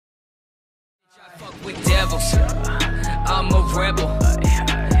with devils. I'm a rebel.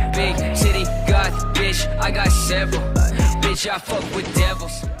 Big city god, bitch. I got several. Bitch, I fuck with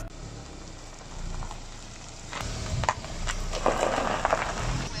devils.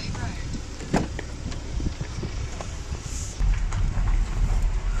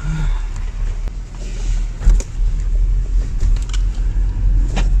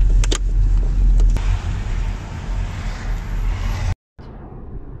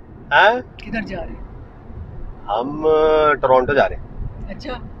 किधर जा रहे हैं? हम Toronto जा रहे हैं।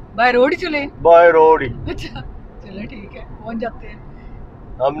 अच्छा, बाय रोड ही चले? बाय रोड ही। अच्छा चलो ठीक है, पहुंच जाते हैं।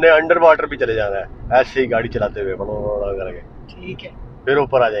 हमने अंडर वाटर भी चले जाना है, ऐसे ही गाड़ी चलाते हुए करके। ठीक है, फिर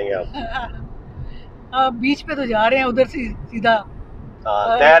ऊपर आ जाएंगे आप। आप बीच पे तो जा रहे हैं, उधर से सीधा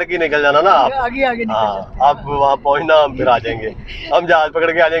तैर के निकल जाना ना आप। आगे आगे निकल जाते हैं। आप वहाँ पहुँचना, हम फिर आ जाएंगे। हम जहाज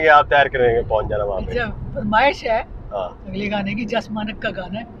पकड़ के आ जाएंगे, आप तैर के पहुँच जाना वहाँ पे। अच्छा, फरमाइश है अगले गाने की, जस मानक का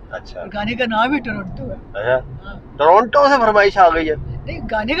गाना है। अच्छा, गाने का नाम ही टोरंटो है। अच्छा, टोरंटो से फरमाइश आ गई है? नहीं,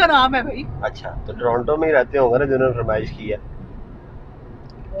 गाने का नाम है भाई। अच्छा, तो टोरंटो में ही रहते होंगे ना जिन्होंने फरमाइश की है।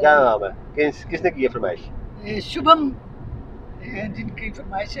 क्या नाम है, किसने की है फरमाइश? शुभम है जिनकी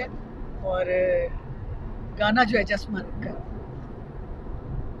फरमाइश है, और गाना जो है जस मानक का।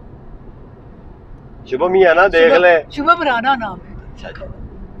 शुभम ही है ना, देख ले। शुभम राणा नाम है। अच्छा,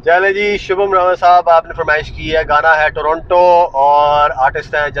 चले जी, शुभम राणा साहब आपने फरमाइश की है, गाना है टोरंटो और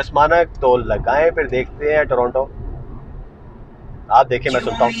आर्टिस्ट है जस मानक। तो लगाएं, फिर देखते हैं टोरंटो। आप देखें, मैं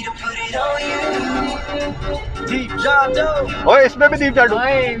सुनता हूँ। ओए, इसमें भी दीप जादू।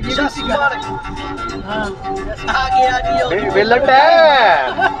 विलन है।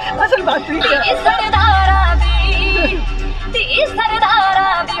 असल बात है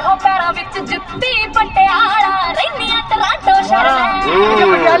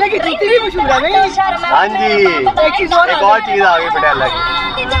पटियाला की जूती भी मशहूर है भाई। हाँ जी, एक चीज और चीज आ गई पटियाला की।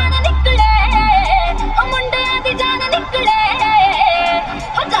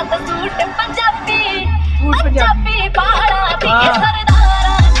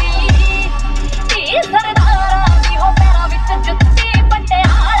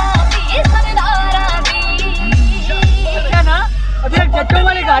 जट्टों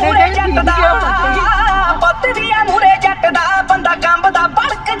वाले गाने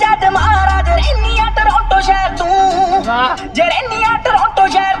टोरंटो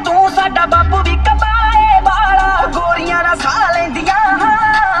शहर तू साडा बापू भी कपाए बाला गोरियां दा खा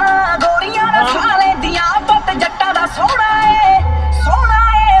लेंदियां पुत जट्टा दा सोना है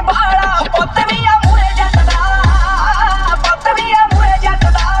बाला पुत भी आ मूरे जट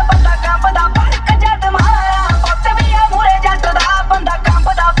दा बंदा कंबदा फड़क जट मारा पुत भी आ मूरे जट दा बंदा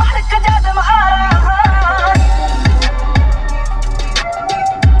कंबदा फड़क जट मारा।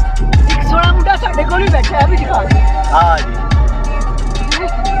 एक सोना मुंडा साडे कोल ही बैठा है, भी दिखा दे। हाँ जी,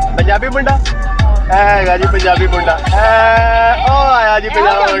 पंजाबी मुंडा है जी, पंजाबी मुंडा ओ आया जी,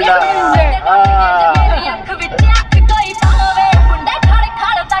 पंजाबी मुंडा।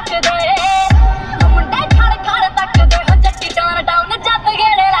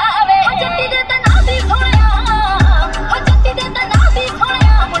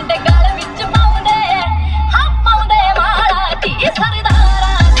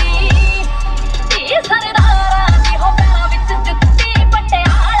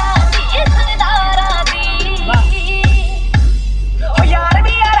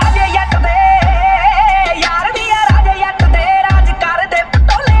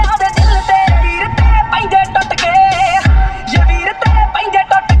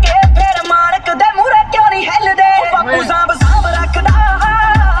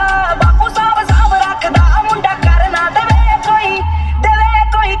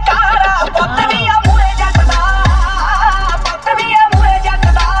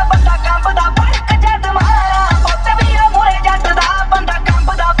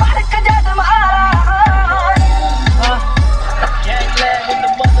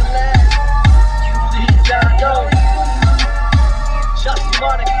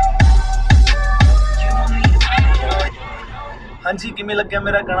 हाँ जी, किमें लग गया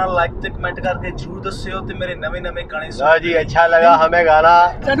मेरा गाना, लाइक ते कमेंट करके जरूर दस्सियो ते मेरे नवे गाने सुनो जी। अच्छा लगा हमें गाना,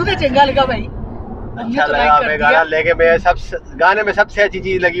 सानू तो चंगा लगा भाई, अच्छा लगा हमें गाना। लेके मैं गाने में सबसे अच्छी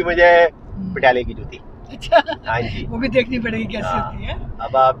चीज लगी मुझे पटियाले की जूती। अच्छा, हाँ जी, वो भी देखनी पड़ेगी कैसी होती है।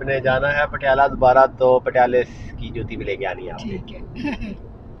 अब आपने जाना है पटियाला दोबारा, तो पटियाले की जूती भी लेके आनी है आपने। ठीक है।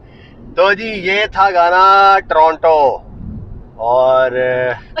 तो जी, ये था गाना टोरंटो। और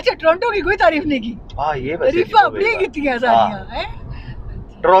अच्छा, टोरंटो की कोई तारीफ नहीं की? हाँ, ये तारीफ अपनी की थी सारियां हैं।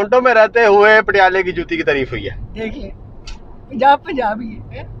 टोरंटो में रहते हुए पटियाले की जूती की तारीफ हुई है। देख ले, पंजाब ही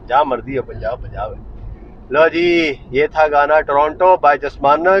है, जहाँ मर्जी है, पंजाब है। लो जी, ये था गाना टोरंटो बाय जस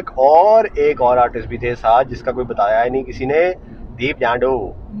मानक, और एक और आर्टिस्ट भी थे साथ जिसका कोई बताया ही नहीं किसी ने, दीप जांडू,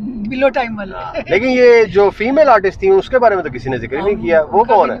 बिलो टाइम वाले। हाँ, लेकिन ये जो फीमेल आर्टिस्ट थी उसके बारे में तो किसी ने जिक्र ही नहीं किया। वो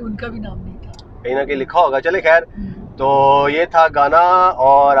कौन है? उनका भी नाम नहीं था, कहीं ना कहीं लिखा होगा। चले खैर, तो ये था गाना,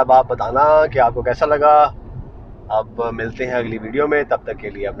 और अब आप बताना कि आपको कैसा लगा। अब मिलते हैं अगली वीडियो में, तब तक के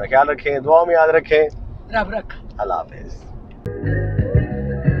लिए अपना ख्याल रखें, दुआ में याद रखें। रब रख। अल्लाह हाफिज।